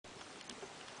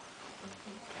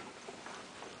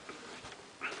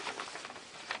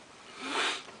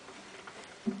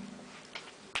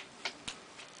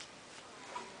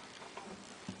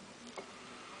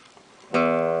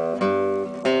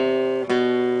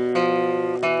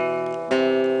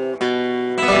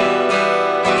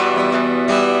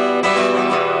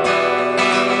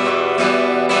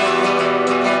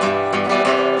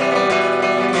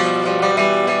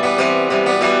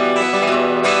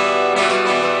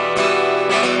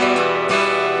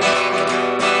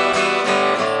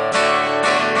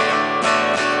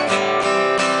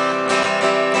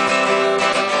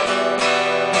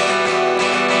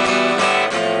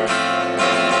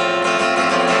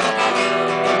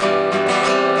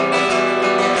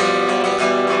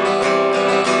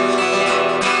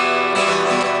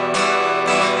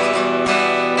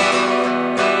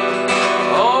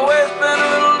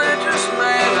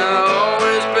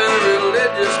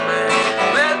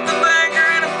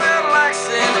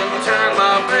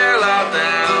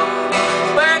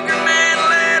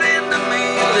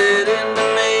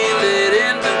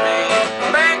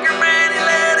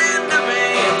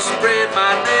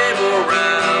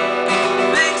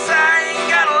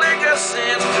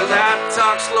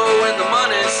when the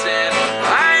money's sent.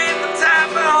 I ain't the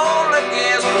type to hold a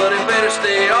guess, but it better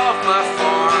stay off my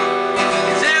farm.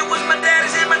 'Cause it was my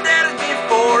daddy's and my daddy's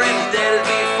before, and his daddy's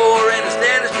before, and his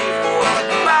daddy's before.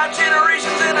 5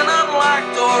 generations in an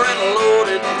unlocked door and a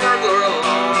loaded burglar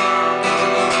alarm.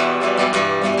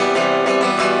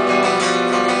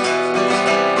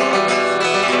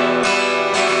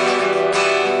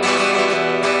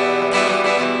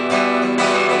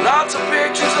 Lots of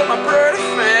pictures of my pretty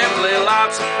family,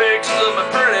 lots of pictures of my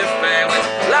pretty family,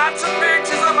 lots of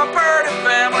pictures of my pretty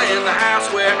family in the house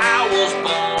where I was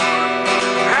born.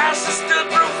 The house that stood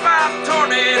through 5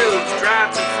 tornadoes,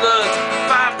 droughts and floods,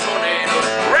 5 tornadoes.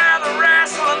 Rather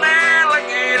wrestle an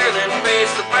alligator than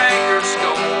face the banker's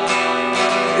scorn.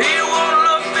 He won't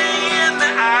look me in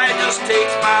the eye, just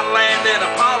takes my land and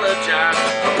apologizes.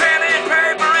 A pen and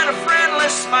paper and a friendly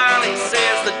smile, he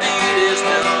says the deed is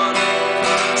done.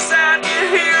 Sign you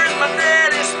here is my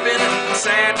daddy spinning.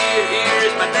 Sign you here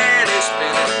is my daddy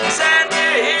spinning. Sign you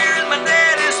here is my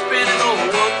daddy spinning over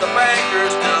what the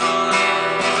banker's done.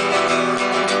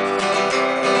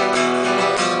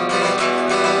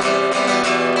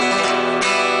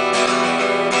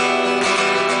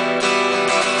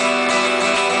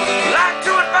 Like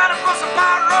to invite him for some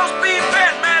pot roast beef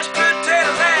and mashed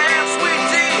potatoes and sweet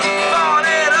tea. Thawing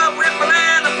it up, whipping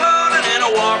and a pulling, and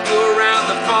a walk around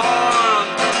the farm.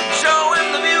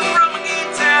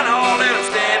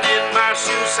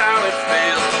 How it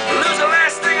feels. Lose the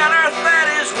last thing on earth that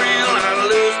is real. I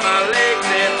lose my legs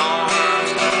and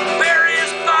arms. Bury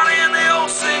his body in the old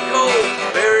sinkhole.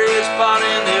 Bury his body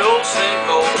in the old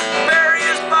sinkhole. Bury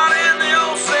his body in the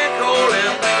old sinkhole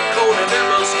in the cold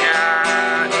November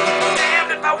sky.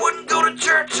 Damned if I wouldn't go to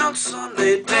church on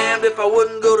Sunday. Damned if I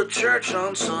wouldn't go to church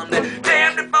on Sunday.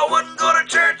 Damned if I wouldn't go to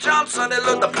church on Sunday.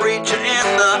 Look the preacher in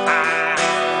the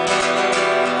eye.